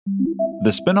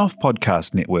The Spin-off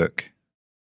Podcast Network.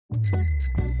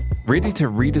 Ready to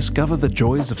rediscover the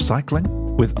joys of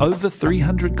cycling? With over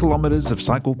 300 kilometres of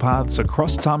cycle paths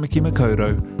across Tāmaki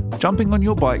Makaurau, jumping on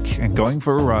your bike and going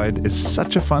for a ride is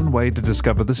such a fun way to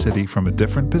discover the city from a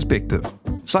different perspective.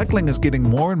 Cycling is getting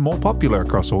more and more popular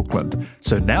across Auckland,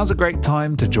 so now's a great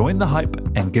time to join the hype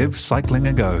and give cycling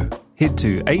a go. Head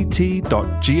to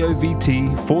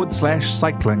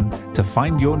at.govt/cycling to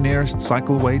find your nearest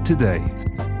cycleway today.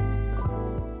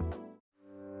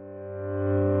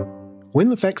 When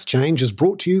the Facts Change is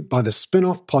brought to you by the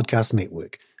Spin-off Podcast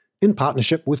Network in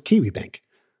partnership with Kiwibank,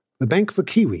 the bank for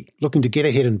Kiwi looking to get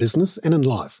ahead in business and in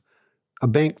life. A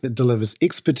bank that delivers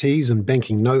expertise and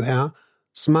banking know-how,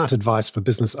 smart advice for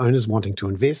business owners wanting to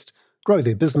invest, grow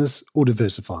their business or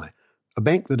diversify. A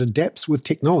bank that adapts with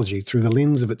technology through the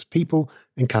lens of its people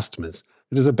and customers.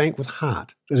 It is a bank with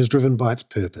heart that is driven by its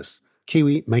purpose.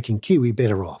 Kiwi making Kiwi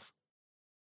better off.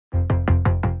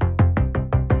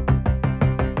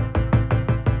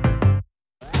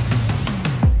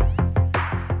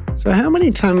 So how many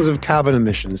tonnes of carbon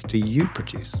emissions do you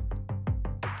produce?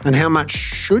 And how much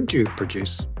should you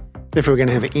produce if we're going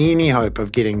to have any hope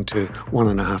of getting to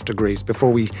 1.5 degrees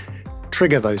before we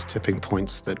trigger those tipping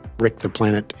points that wreck the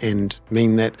planet and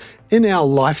mean that in our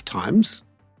lifetimes,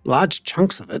 large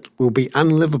chunks of it will be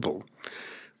unlivable,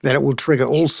 that it will trigger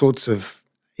all sorts of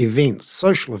events,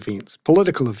 social events,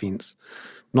 political events,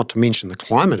 not to mention the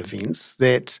climate events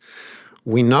that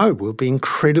we know will be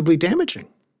incredibly damaging.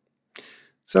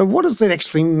 So what does that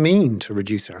actually mean to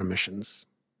reduce our emissions?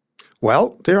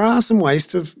 Well, there are some ways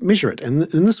to measure it. And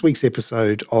in this week's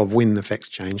episode of When the Facts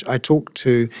Change, I talked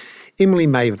to Emily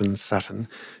Maben-Sutton,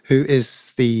 who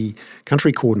is the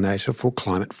country coordinator for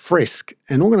Climate Fresque,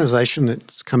 an organisation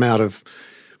that's come out of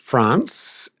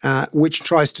France, which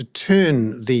tries to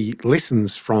turn the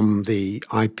lessons from the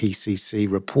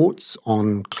IPCC reports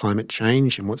on climate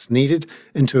change and what's needed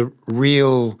into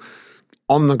real,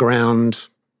 on-the-ground,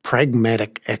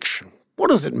 pragmatic action. What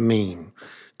does it mean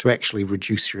to actually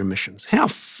reduce your emissions? How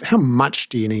much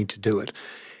do you need to do it?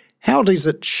 How does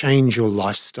it change your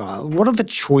lifestyle? What are the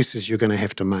choices you're going to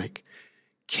have to make?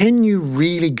 Can you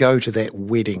really go to that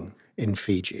wedding in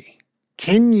Fiji?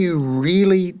 Can you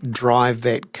really drive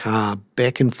that car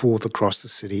back and forth across the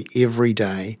city every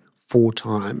day 4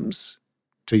 times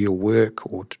to your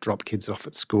work or to drop kids off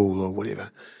at school or whatever?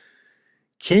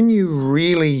 Can you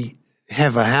really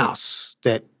have a house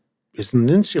that isn't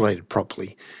insulated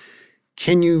properly?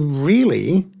 Can you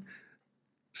really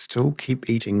still keep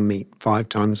eating meat 5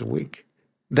 times a week?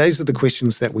 Those are the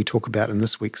questions that we talk about in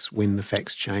this week's When the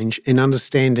Facts Change, in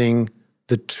understanding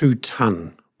the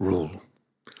 2-tonne rule.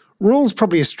 Rule is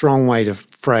probably a strong way to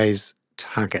phrase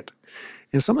target.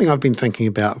 And something I've been thinking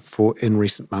about in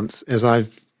recent months as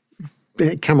I've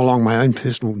come along my own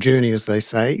personal journey, as they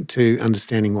say, to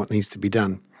understanding what needs to be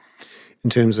done in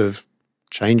terms of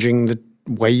changing the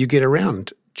way you get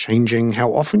around, changing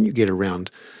how often you get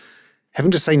around, having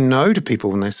to say no to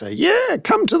people when they say, yeah,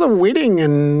 come to the wedding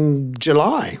in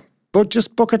July, but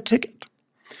just book a ticket.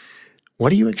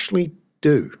 What do you actually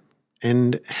do?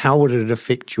 And how would it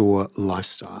affect your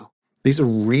lifestyle? These are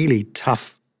really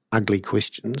tough, ugly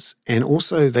questions. And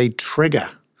also they trigger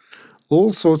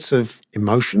all sorts of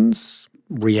emotions,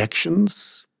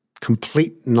 reactions,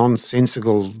 complete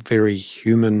nonsensical, very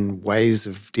human ways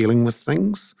of dealing with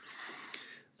things.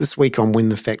 This week on When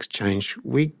the Facts Change,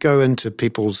 we go into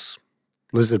people's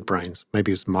lizard brains,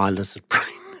 maybe it's my lizard brain,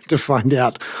 to find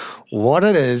out what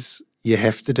it is you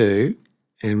have to do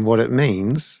and what it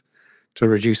means to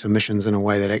reduce emissions in a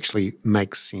way that actually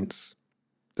makes sense.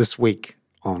 This week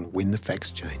on When the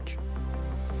Facts Change.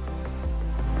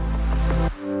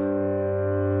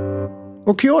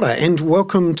 Well, kia ora and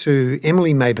welcome to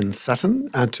Emily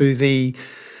Maben-Sutton, to the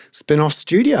Spin-off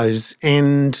Studios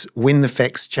and When the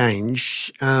Facts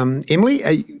Change. Emily,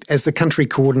 as the country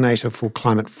coordinator for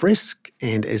Climate Fresque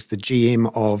and as the GM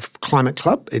of Climate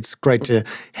Club, it's great to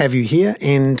have you here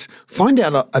and find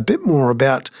out a bit more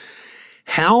about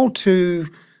how to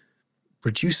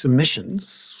reduce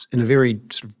emissions in a very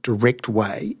sort of direct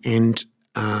way and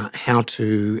how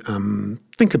to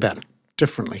think about it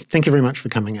differently. Thank you very much for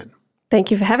coming in.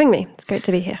 Thank you for having me. It's great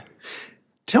to be here.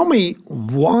 Tell me,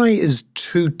 why is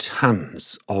 2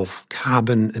 tonnes of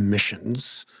carbon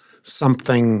emissions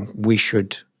something we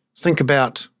should think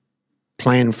about,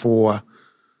 plan for,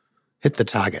 hit the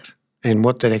target, and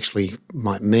what that actually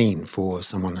might mean for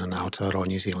someone in Aotearoa,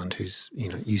 New Zealand, who's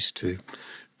used to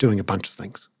doing a bunch of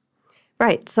things?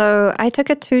 Right. So I took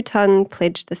a 2-tonne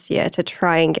pledge this year to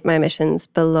try and get my emissions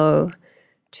below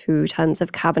 2 tons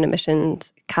of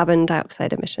carbon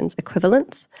dioxide emissions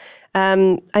equivalents.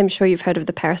 I'm sure you've heard of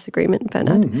the Paris Agreement,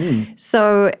 Bernard. Mm-hmm.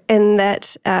 So in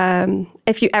that,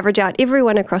 if you average out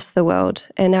everyone across the world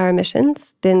and our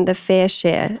emissions, then the fair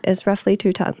share is roughly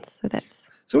 2 tons.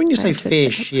 So when you say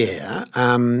fair share,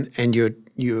 and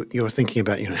you're thinking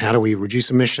about, how do we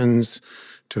reduce emissions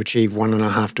to achieve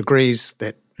 1.5 degrees,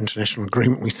 that international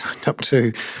agreement we signed up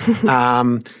to,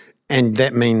 and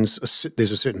that means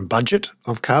there's a certain budget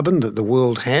of carbon that the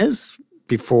world has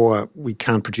before we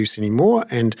can't produce any more.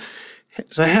 And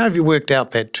so how have you worked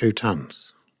out that 2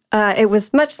 tons? It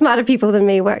was much smarter people than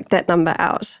me worked that number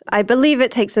out. I believe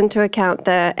it takes into account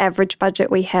the average budget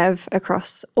we have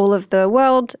across all of the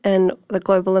world and the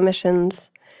global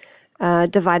emissions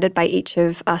divided by each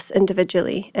of us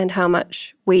individually and how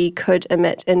much we could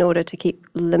emit in order to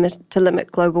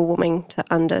limit global warming to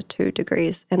under 2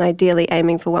 degrees and ideally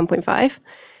aiming for 1.5.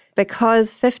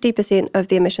 Because 50% of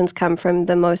the emissions come from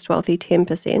the most wealthy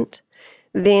 10%,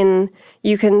 then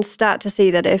you can start to see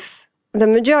that if the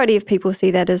majority of people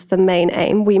see that as the main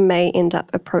aim, we may end up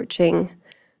approaching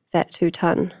that 2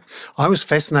 ton. I was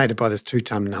fascinated by this 2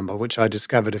 ton number, which I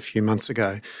discovered a few months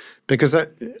ago, because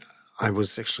I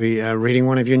was actually reading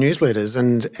one of your newsletters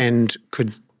and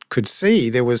could see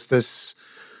there was this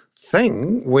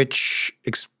thing which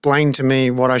explained to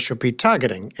me what I should be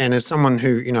targeting. And as someone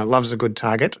who loves a good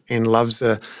target and loves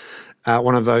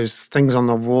one of those things on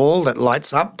the wall that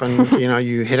lights up and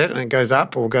you hit it and it goes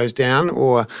up or goes down,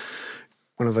 or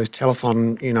one of those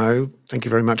telethon, thank you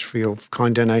very much for your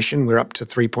kind donation. We're up to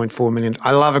 3.4 million.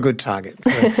 I love a good target.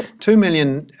 So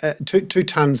 2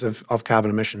 tons of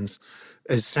carbon emissions.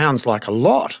 It sounds like a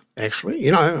lot, actually.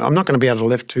 I'm not going to be able to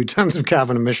lift 2 tons of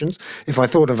carbon emissions. If I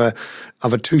thought of a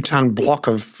 2-ton block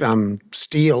of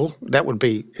steel, that would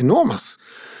be enormous.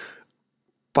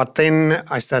 But then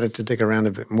I started to dig around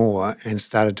a bit more and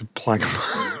started to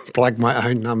plug my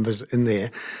own numbers in there.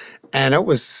 And it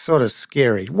was sort of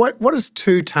scary. What does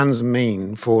 2 tons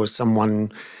mean for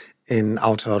someone in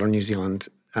Aotearoa, New Zealand,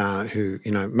 who,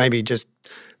 maybe just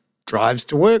drives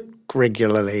to work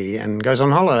regularly and goes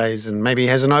on holidays and maybe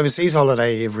has an overseas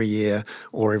holiday every year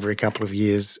or every couple of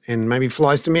years and maybe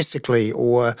flies domestically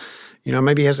or,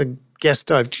 maybe has a gas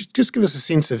stove? Just give us a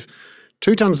sense of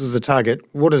 2 tons is the target.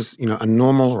 What is, a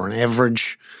normal or an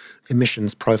average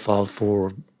emissions profile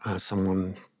for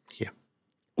someone here?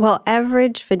 Well,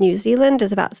 average for New Zealand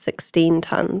is about 16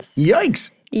 tons.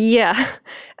 Yikes! Yeah,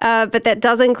 but that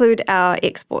does include our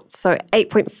exports. So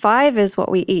 8.5 is what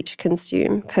we each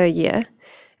consume per year.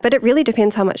 But it really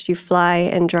depends how much you fly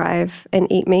and drive and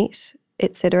eat meat,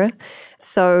 etc.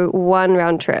 So 1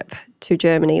 round trip to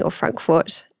Germany or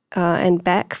Frankfurt and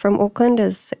back from Auckland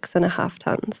is 6.5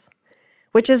 tons,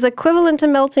 which is equivalent to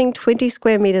melting 20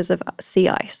 square meters of sea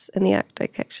ice in the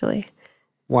Arctic, actually.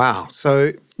 Wow.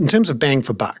 So in terms of bang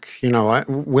for buck,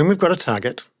 when we've got a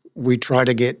target, we try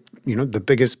to get, the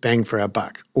biggest bang for our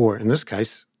buck, or in this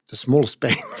case, the smallest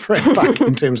bang for our buck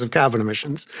in terms of carbon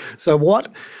emissions. So what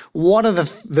are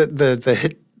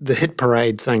the hit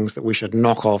parade things that we should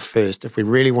knock off first if we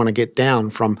really want to get down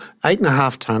from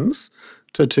 8.5 tons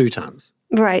to 2 tons?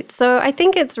 Right. So I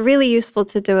think it's really useful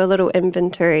to do a little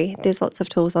inventory. There's lots of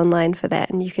tools online for that,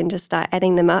 and you can just start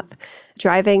adding them up.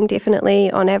 Driving,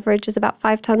 definitely, on average, is about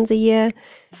 5 tons a year.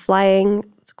 Flying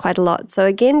is quite a lot. So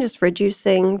again, just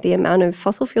reducing the amount of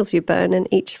fossil fuels you burn in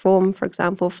each form. For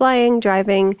example, flying,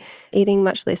 driving, eating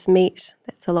much less meat.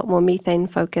 That's a lot more methane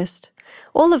focused.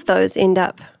 All of those end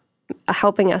up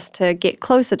helping us to get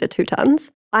closer to 2 tons.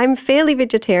 I'm fairly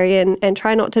vegetarian and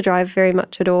try not to drive very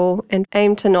much at all and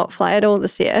aim to not fly at all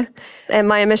this year. And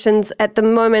my emissions at the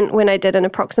moment, when I did an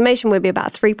approximation, would be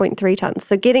about 3.3 tons.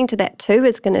 So getting to that too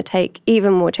is going to take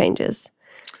even more changes.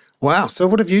 Wow. So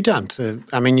what have you done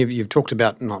you've talked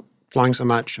about not flying so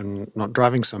much and not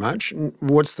driving so much.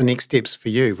 What's the next steps for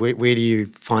you? Where do you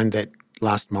find that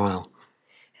last mile?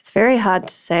 It's very hard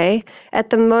to say. At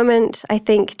the moment, I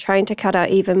think trying to cut out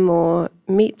even more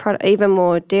even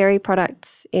more dairy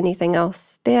products, anything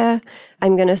else there.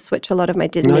 I'm going to switch a lot of my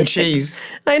domestic. No cheese.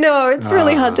 I know, it's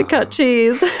really hard to cut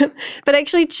cheese. But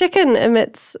actually chicken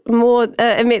emits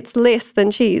less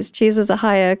than cheese. Cheese has a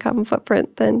higher carbon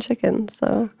footprint than chicken.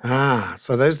 So those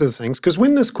are the things. Because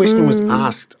when this question was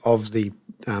asked of the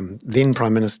then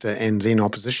Prime Minister and then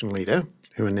opposition leader,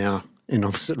 who are now in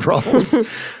opposite roles,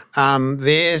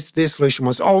 their solution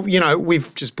was,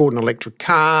 we've just bought an electric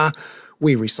car,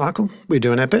 we recycle, we're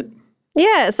doing our bit.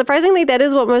 Yeah, surprisingly, that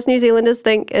is what most New Zealanders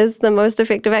think is the most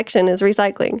effective action, is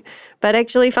recycling. But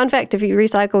actually, fun fact, if you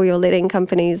recycle, you're letting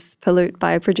companies pollute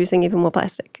by producing even more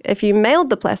plastic. If you mailed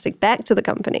the plastic back to the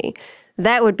company,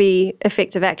 that would be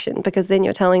effective action, because then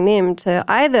you're telling them to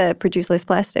either produce less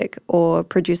plastic or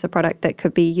produce a product that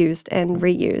could be used and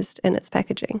reused in its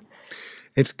packaging.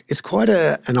 It's quite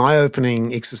an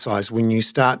eye-opening exercise when you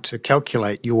start to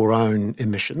calculate your own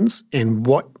emissions and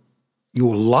what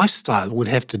your lifestyle would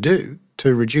have to do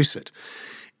to reduce it.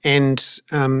 And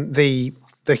the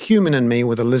human in me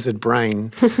with a lizard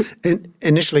brain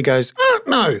initially goes,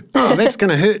 no, that's going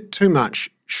to hurt too much.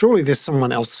 Surely there's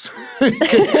someone else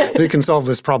who can solve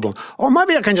this problem. Or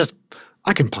maybe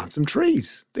I can plant some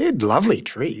trees. They're lovely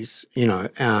trees.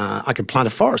 I could plant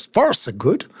a forest. Forests are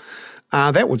good.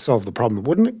 That would solve the problem,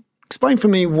 wouldn't it? Explain for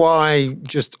me why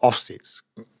just offsets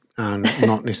are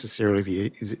not necessarily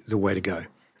the way to go.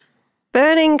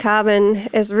 Burning carbon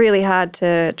is really hard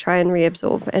to try and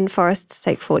reabsorb, and forests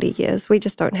take 40 years. We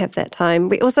just don't have that time.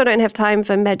 We also don't have time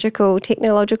for magical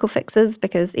technological fixes,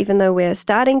 because even though we're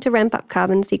starting to ramp up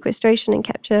carbon sequestration and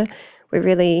capture, we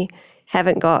really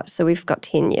haven't got. So we've got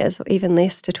 10 years or even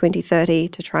less to 2030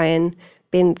 to try and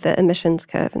bend the emissions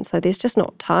curve. And so there's just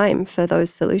not time for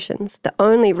those solutions. The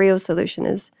only real solution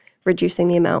is reducing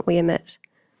the amount we emit.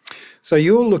 So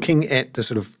you're looking at the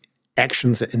sort of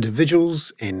actions that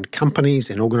individuals and companies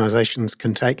and organisations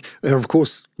can take. There are, of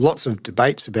course, lots of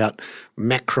debates about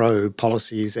macro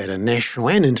policies at a national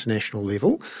and international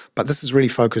level, but this is really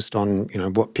focused on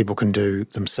what people can do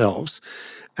themselves.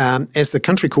 As the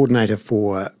country coordinator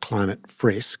for Climate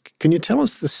Fresk, can you tell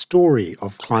us the story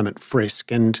of Climate Fresk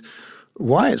and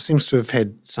why it seems to have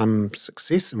had some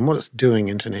success and what it's doing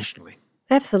internationally?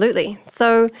 Absolutely.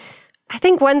 So I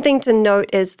think one thing to note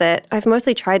is that I've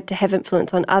mostly tried to have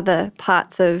influence on other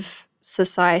parts of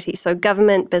society. So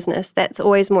government, business, that's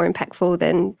always more impactful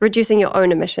than reducing your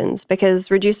own emissions, because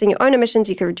reducing your own emissions,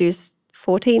 you could reduce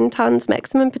 14 tonnes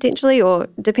maximum potentially, or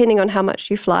depending on how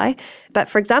much you fly. But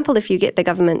for example, if you get the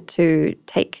government to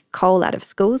take coal out of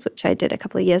schools, which I did a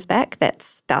couple of years back,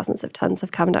 that's thousands of tonnes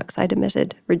of carbon dioxide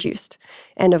emitted, reduced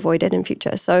and avoided in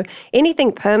future. So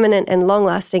anything permanent and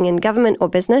long-lasting in government or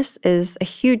business is a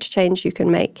huge change you can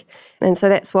make. And so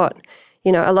that's what,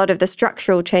 a lot of the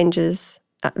structural changes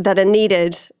that are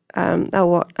needed are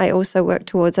what I also work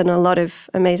towards, and a lot of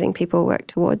amazing people work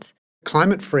towards.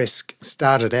 Climate Fresk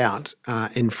started out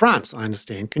in France, I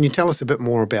understand. Can you tell us a bit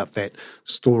more about that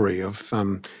story of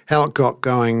how it got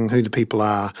going, who the people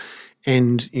are,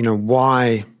 and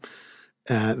why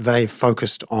they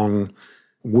focused on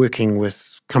working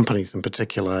with companies in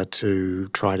particular to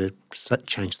try to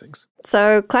change things?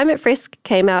 So Climate Fresk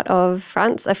came out of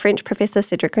France. A French professor,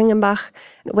 Cédric Ringenbach,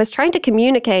 was trying to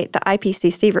communicate the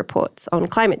IPCC reports on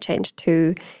climate change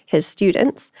to his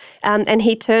students. And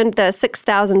he turned the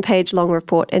 6,000-page long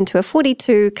report into a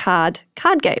 42-card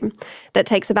game that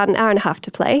takes about an hour and a half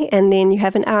to play. And then you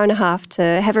have an hour and a half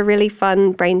to have a really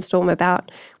fun brainstorm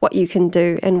about what you can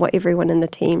do and what everyone in the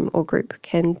team or group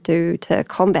can do to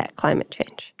combat climate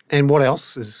change. And what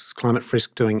else is Climate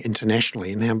Fresk doing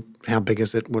internationally, and how big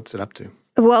is it? What's it up to?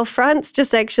 Well, France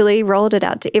just actually rolled it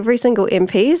out to every single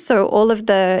MP. So all of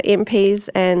the MPs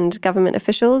and government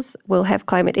officials will have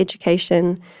climate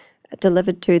education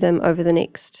delivered to them over the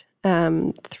next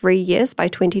 3 years by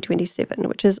 2027,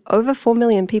 which is over 4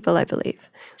 million people, I believe,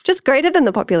 which is greater than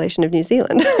the population of New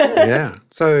Zealand. Yeah.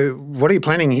 So what are you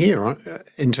planning here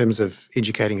in terms of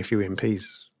educating a few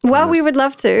MPs? Well, we would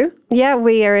love to. Yeah,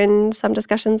 we are in some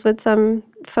discussions with some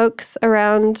folks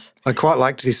around. I'd quite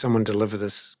like to see someone deliver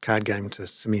this card game to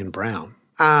Simeon Brown.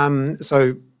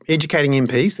 So educating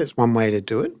MPs, that's one way to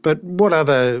do it. But what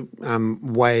other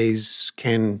ways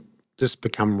can this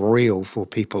become real for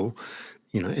people,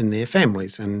 in their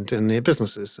families and in their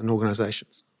businesses and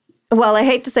organisations? Well, I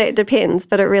hate to say it depends,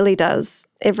 but it really does.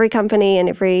 Every company and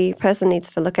every person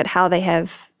needs to look at how they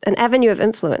have an avenue of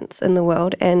influence in the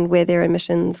world and where their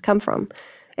emissions come from.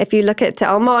 If you look at Te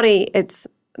Ao Māori,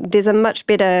 there's a much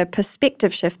better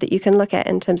perspective shift that you can look at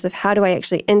in terms of how do I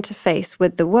actually interface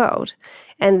with the world,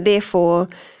 and therefore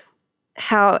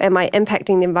how am I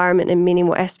impacting the environment in many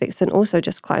more aspects than also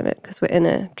just climate, because we're in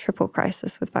a triple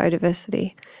crisis with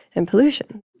biodiversity and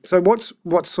pollution. So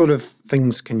what sort of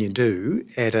things can you do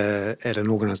at an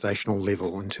organisational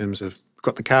level in terms of, we've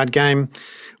got the card game,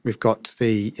 we've got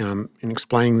the in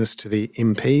explaining this to the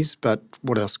MPs, but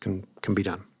what else can be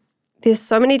done? There's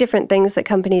so many different things that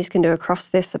companies can do across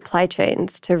their supply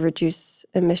chains to reduce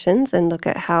emissions and look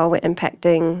at how we're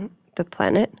impacting the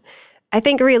planet. I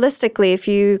think realistically, if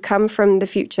you come from the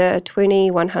future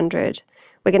 2100,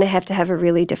 we're going to have a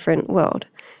really different world.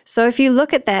 So if you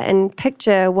look at that and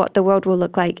picture what the world will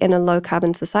look like in a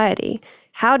low-carbon society,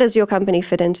 how does your company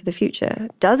fit into the future?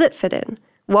 Does it fit in?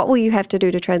 What will you have to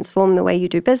do to transform the way you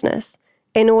do business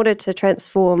in order to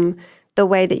transform the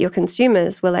way that your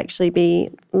consumers will actually be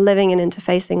living and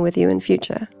interfacing with you in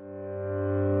future?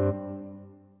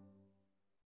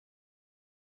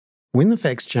 When the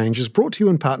Facts Change is brought to you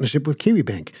in partnership with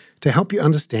Kiwibank to help you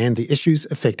understand the issues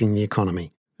affecting the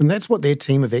economy. And that's what their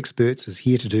team of experts is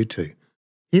here to do too.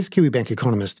 Here's Kiwibank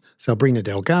economist Sabrina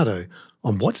Delgado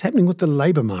on what's happening with the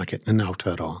labour market in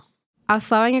Aotearoa. Our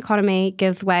slowing economy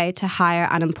gives way to higher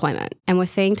unemployment, and we're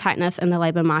seeing tightness in the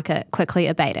labour market quickly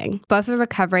abating. Both a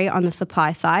recovery on the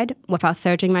supply side, with our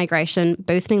surging migration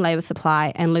boosting labour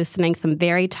supply and loosening some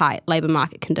very tight labour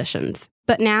market conditions.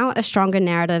 But now a stronger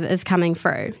narrative is coming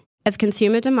through. As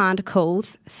consumer demand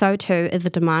cools, so too is the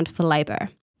demand for labour.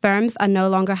 Firms are no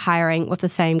longer hiring with the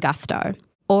same gusto.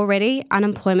 Already,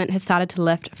 unemployment has started to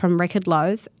lift from record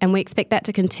lows, and we expect that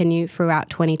to continue throughout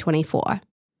 2024.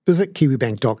 Visit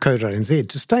kiwibank.co.nz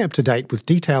to stay up to date with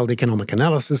detailed economic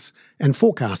analysis and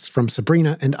forecasts from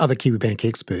Sabrina and other Kiwibank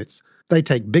experts. They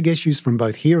take big issues from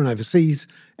both here and overseas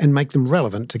and make them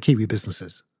relevant to Kiwi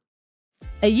businesses.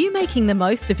 Are you making the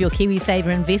most of your KiwiSaver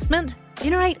investment?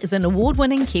 Generate is an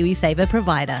award-winning KiwiSaver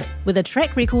provider with a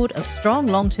track record of strong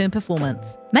long-term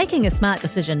performance. Making a smart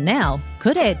decision now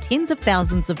could add tens of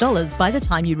thousands of dollars by the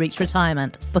time you reach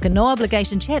retirement. Book a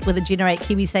no-obligation chat with a Generate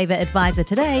KiwiSaver advisor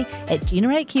today at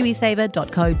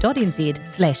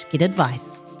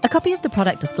generatekiwisaver.co.nz/get-advice. A copy of the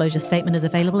product disclosure statement is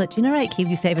available at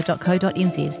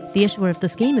generatekiwisaver.co.nz. The issuer of the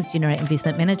scheme is Generate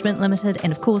Investment Management Limited,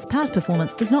 and of course, past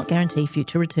performance does not guarantee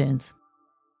future returns.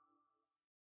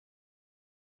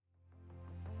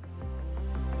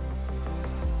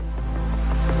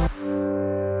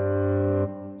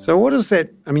 So what is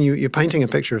that? I mean, you're painting a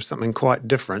picture of something quite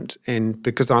different, and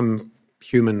because I'm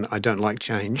human, I don't like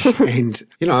change. And,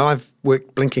 I've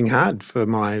worked blinking hard for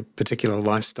my particular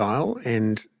lifestyle,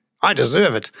 and I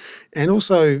deserve it. And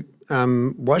also,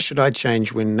 why should I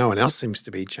change when no one else seems to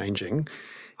be changing?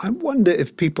 I wonder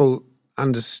if people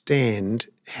understand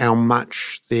how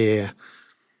much their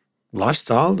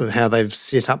lifestyle, how they've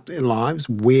set up their lives,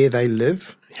 where they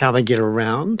live, how they get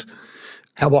around,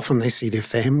 how often they see their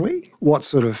family, what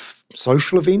sort of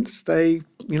social events they,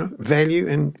 value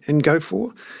and go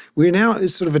for. We're now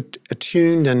sort of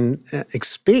attuned and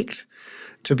expect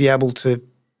to be able to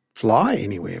fly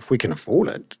anywhere if we can afford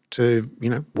it, to,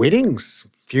 weddings,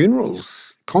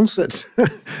 funerals, concerts.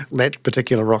 That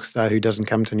particular rock star who doesn't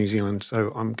come to New Zealand,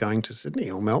 so I'm going to Sydney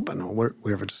or Melbourne or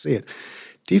wherever to see it.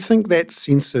 Do you think that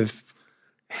sense of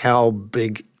how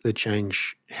big the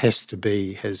change has to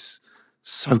be has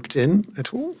soaked in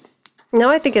at all? No,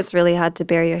 I think it's really hard to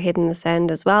bury your head in the sand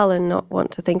as well and not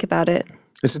want to think about it.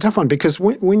 It's a tough one because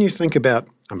when you think about,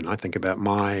 I think about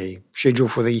my schedule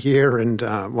for the year and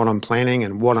what I'm planning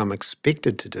and what I'm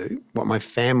expected to do, what my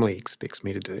family expects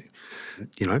me to do.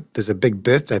 There's a big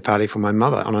birthday party for my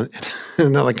mother in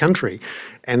another country,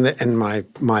 and my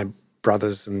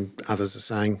brothers and others are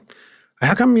saying,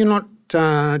 how come you're not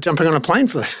jumping on a plane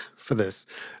for this?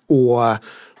 Or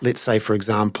let's say, for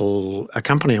example, a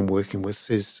company I'm working with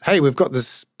says, hey, we've got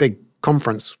this big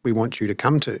conference we want you to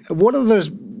come to. What are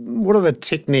the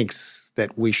techniques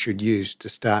that we should use to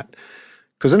start?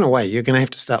 Because in a way, you're going to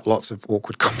have to start lots of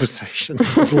awkward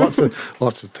conversations with lots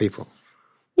of people.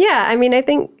 Yeah, I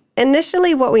think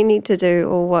initially what we need to do,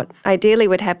 or what ideally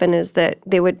would happen, is that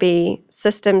there would be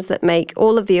systems that make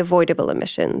all of the avoidable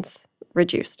emissions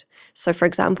reduced. So, for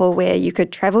example, where you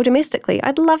could travel domestically.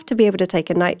 I'd love to be able to take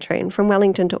a night train from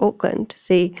Wellington to Auckland to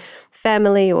see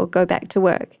family or go back to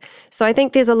work. So I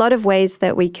think there's a lot of ways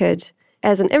that we could,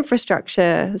 as an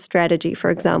infrastructure strategy, for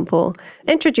example,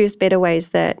 introduce better ways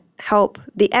that help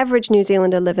the average New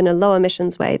Zealander live in a low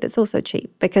emissions way that's also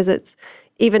cheap. Because it's,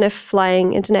 even if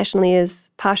flying internationally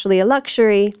is partially a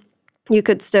luxury, you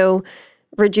could still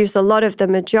reduce a lot of the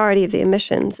majority of the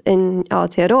emissions in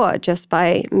Aotearoa just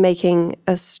by making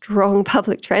a strong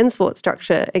public transport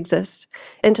structure exist.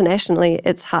 Internationally,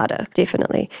 it's harder,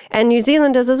 definitely. And New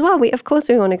Zealanders as well. Of course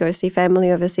we want to go see family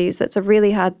overseas. That's a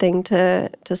really hard thing to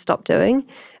stop doing.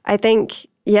 I think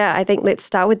let's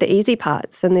start with the easy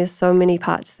parts. And there's so many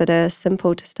parts that are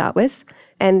simple to start with.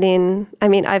 And then,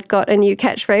 I've got a new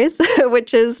catchphrase,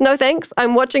 which is, no thanks,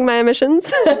 I'm watching my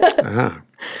emissions. Uh-huh.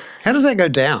 How does that go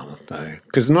down, though?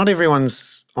 Because not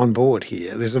everyone's on board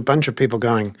here. There's a bunch of people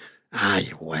going,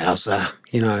 you wowzer,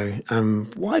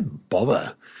 why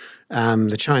bother?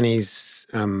 The Chinese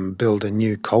build a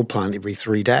new coal plant every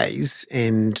 3 days,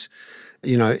 and,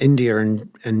 India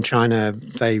and China,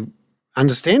 they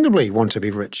understandably want to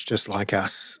be rich just like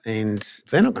us, and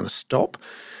they're not going to stop.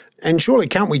 And surely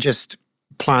can't we just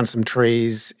plant some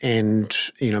trees and,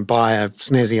 buy a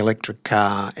snazzy electric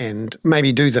car and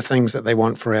maybe do the things that they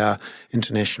want for our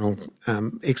international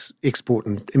export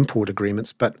and import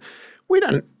agreements? But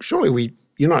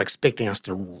you're not expecting us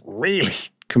to really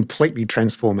completely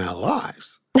transform our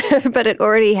lives. But it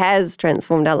already has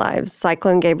transformed our lives.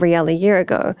 Cyclone Gabrielle a year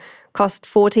ago cost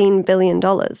 $14 billion.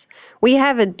 We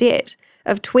have a debt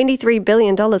of $23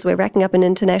 billion. We're racking up an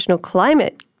international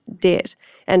climate debt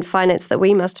and finance that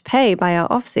we must pay by our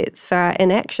offsets for our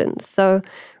inactions. So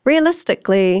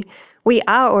realistically, we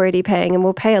are already paying, and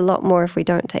we'll pay a lot more if we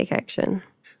don't take action.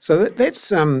 So that's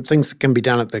things that can be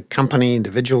done at the company,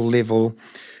 individual level.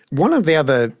 One of the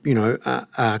other,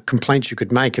 complaints you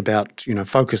could make about,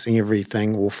 focusing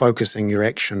everything or focusing your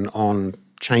action on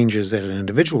changes at an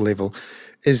individual level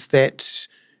is that,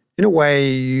 in a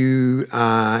way, you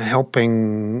are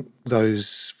helping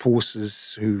those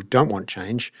forces who don't want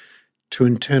change to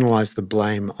internalise the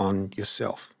blame on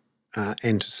yourself,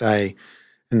 and to say,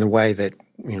 in the way that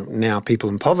now people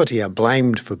in poverty are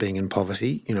blamed for being in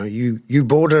poverty. You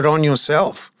brought it on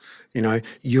yourself.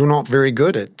 You're not very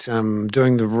good at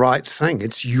doing the right thing.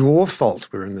 It's your fault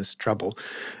we're in this trouble.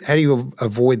 How do you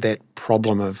avoid that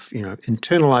problem of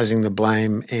internalising the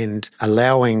blame and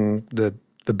allowing the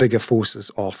bigger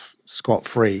forces off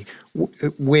scot-free,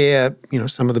 where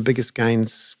some of the biggest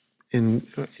gains in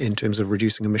terms of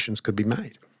reducing emissions could be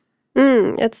made?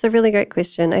 It's a really great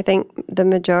question. I think the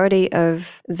majority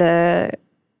of the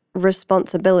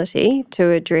responsibility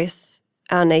to address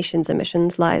our nation's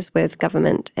emissions lies with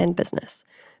government and business.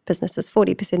 Business is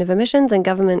 40% of emissions, and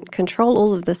government control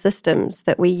all of the systems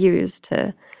that we use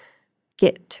to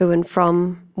get to and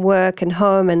from work and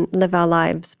home and live our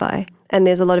lives by. And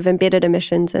there's a lot of embedded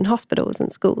emissions in hospitals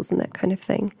and schools and that kind of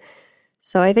thing.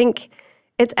 So I think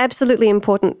it's absolutely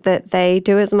important that they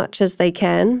do as much as they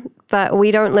can, but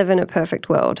we don't live in a perfect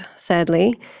world,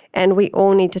 sadly, and we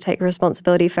all need to take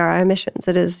responsibility for our emissions.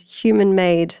 It is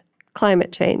human-made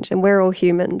climate change, and we're all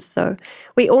humans, so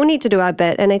we all need to do our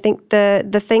bit. And I think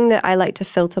the thing that I like to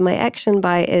filter my action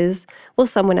by is, will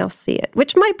someone else see it?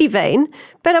 Which might be vain,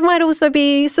 but it might also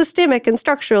be systemic and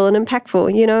structural and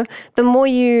impactful. The more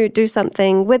you do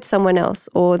something with someone else,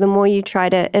 or the more you try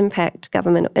to impact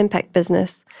government or impact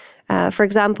business. For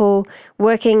example,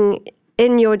 working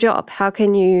in your job, how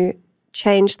can you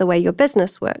change the way your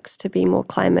business works to be more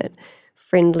climate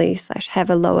friendly / have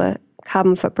a lower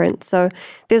carbon footprint? So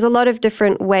there's a lot of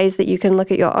different ways that you can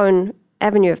look at your own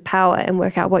avenue of power and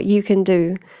work out what you can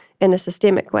do in a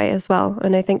systemic way as well.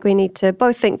 And I think we need to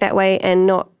both think that way and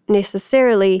not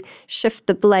necessarily shift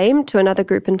the blame to another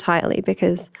group entirely,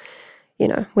 because,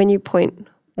 when you point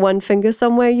one finger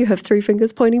somewhere, you have three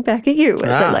fingers pointing back at you,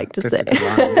 as I like to say.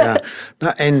 Yeah.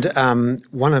 No, and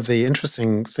one of the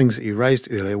interesting things that you raised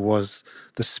earlier was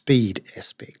the speed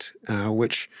aspect,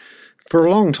 which for a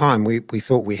long time we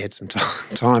thought we had some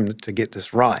time to get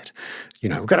this right.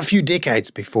 We've got a few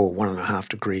decades before 1.5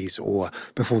 degrees or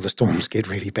before the storms get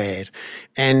really bad.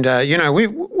 And,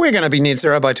 we're going to be net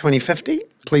zero by 2050.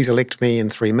 Please elect me in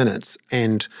 3 minutes.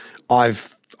 And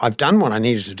I've done what I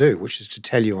needed to do, which is to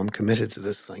tell you I'm committed to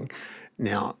this thing.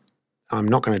 Now, I'm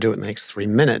not going to do it in the next 3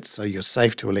 minutes, so you're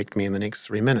safe to elect me in the next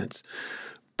 3 minutes.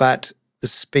 But the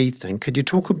speed thing, could you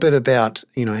talk a bit about,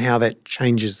 how that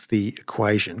changes the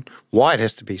equation, why it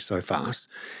has to be so fast,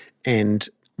 and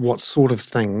what sort of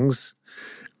things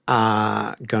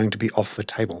are going to be off the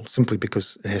table simply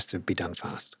because it has to be done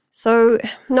fast? So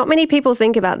not many people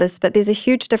think about this, but there's a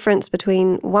huge difference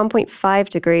between 1.5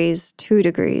 degrees, 2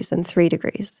 degrees, and 3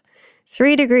 degrees.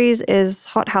 3 degrees is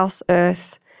hothouse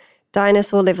Earth,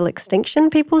 dinosaur level extinction,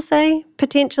 people say.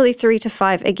 Potentially 3 to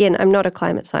 5. Again, I'm not a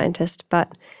climate scientist,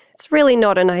 but it's really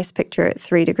not a nice picture at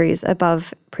 3 degrees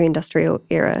above pre-industrial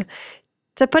era.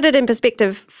 To put it in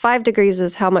perspective, 5 degrees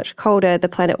is how much colder the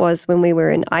planet was when we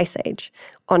were in Ice Age,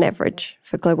 on average,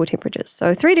 for global temperatures.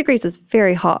 So 3 degrees is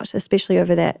very hot, especially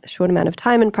over that short amount of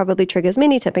time, and probably triggers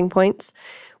many tipping points.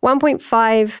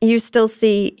 1.5, you still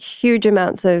see huge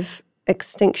amounts of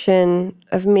extinction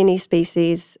of many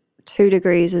species. 2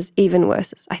 degrees is even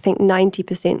worse. I think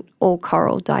 90% all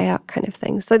coral die out kind of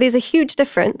thing. So there's a huge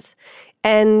difference.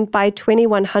 And by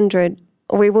 2100,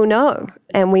 we will know,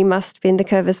 and we must bend the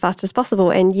curve as fast as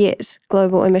possible, and yet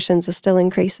global emissions are still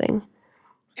increasing.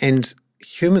 And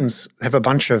humans have a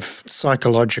bunch of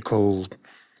psychological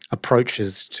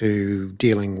approaches to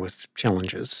dealing with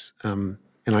challenges. And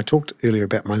I talked earlier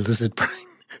about my lizard brain.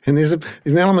 And there's an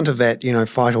element of that,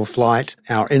 fight or flight,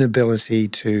 our inability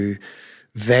to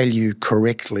value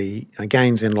correctly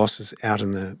gains and losses out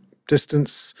in the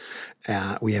distance.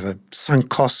 We have a sunk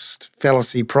cost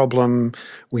fallacy problem.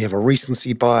 We have a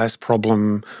recency bias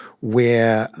problem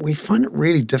where we find it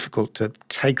really difficult to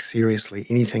take seriously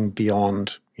anything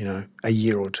beyond, a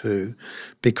year or two,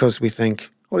 because we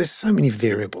think, well, there's so many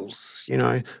variables,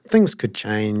 things could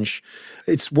change.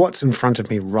 It's what's in front of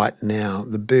me right now.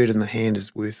 The bird in the hand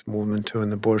is worth more than two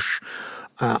in the bush.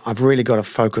 I've really got to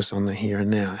focus on the here and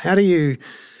now. How do you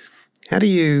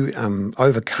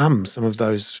overcome some of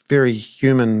those very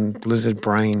human lizard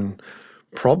brain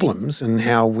problems and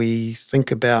how we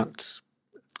think about,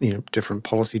 different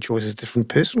policy choices, different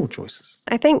personal choices?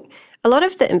 I think a lot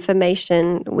of the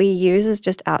information we use is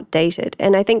just outdated.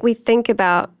 And I think we think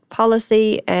about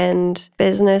policy and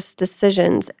business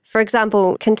decisions. For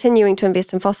example, continuing to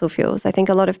invest in fossil fuels. I think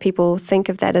a lot of people think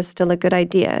of that as still a good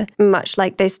idea, much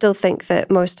like they still think that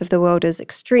most of the world is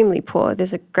extremely poor.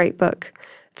 There's a great book,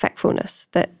 Factfulness,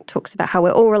 that talks about how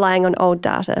we're all relying on old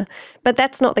data. But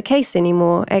that's not the case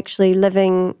anymore. Actually,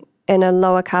 living in a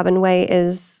lower carbon way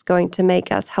is going to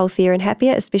make us healthier and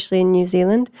happier, especially in New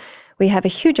Zealand. We have a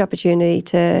huge opportunity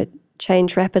to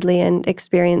change rapidly and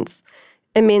experience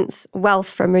immense wealth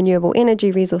from renewable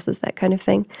energy resources, that kind of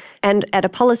thing. And at a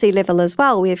policy level as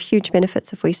well, we have huge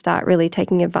benefits if we start really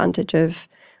taking advantage of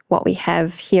what we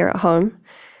have here at home.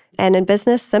 And in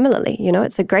business, similarly,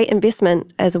 it's a great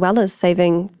investment as well as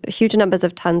saving huge numbers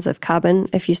of tons of carbon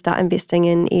if you start investing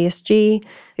in ESG.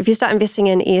 If you start investing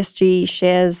in ESG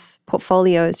shares,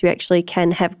 portfolios, you actually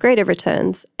can have greater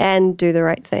returns and do the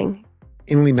right thing.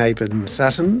 Emily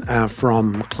Maben-Sutton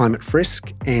from Climate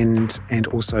Frisk and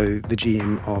also the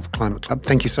GM of Climate Club.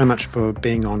 Thank you so much for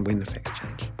being on When the Facts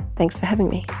Change. Thanks for having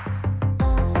me.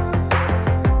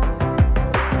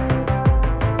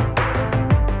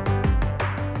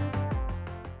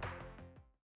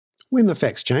 When the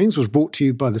Facts Change was brought to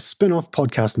you by the Spin-Off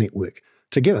Podcast Network,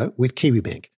 together with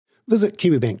KiwiBank. Visit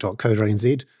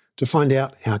kiwibank.co.nz to find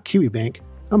out how KiwiBank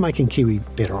are making Kiwi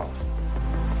better off.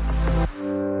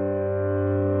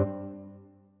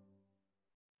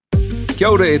 Kia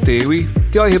ora e te iwi,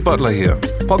 Te Aihe Butler here,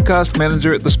 podcast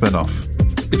manager at The Spin-Off.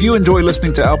 If you enjoy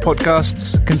listening to our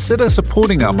podcasts, consider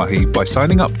supporting our mahi by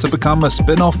signing up to become a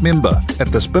Spin-Off member at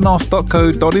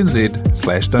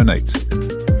thespinoff.co.nz/donate.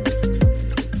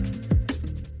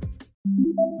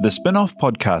 The Spin-Off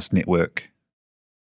Podcast Network.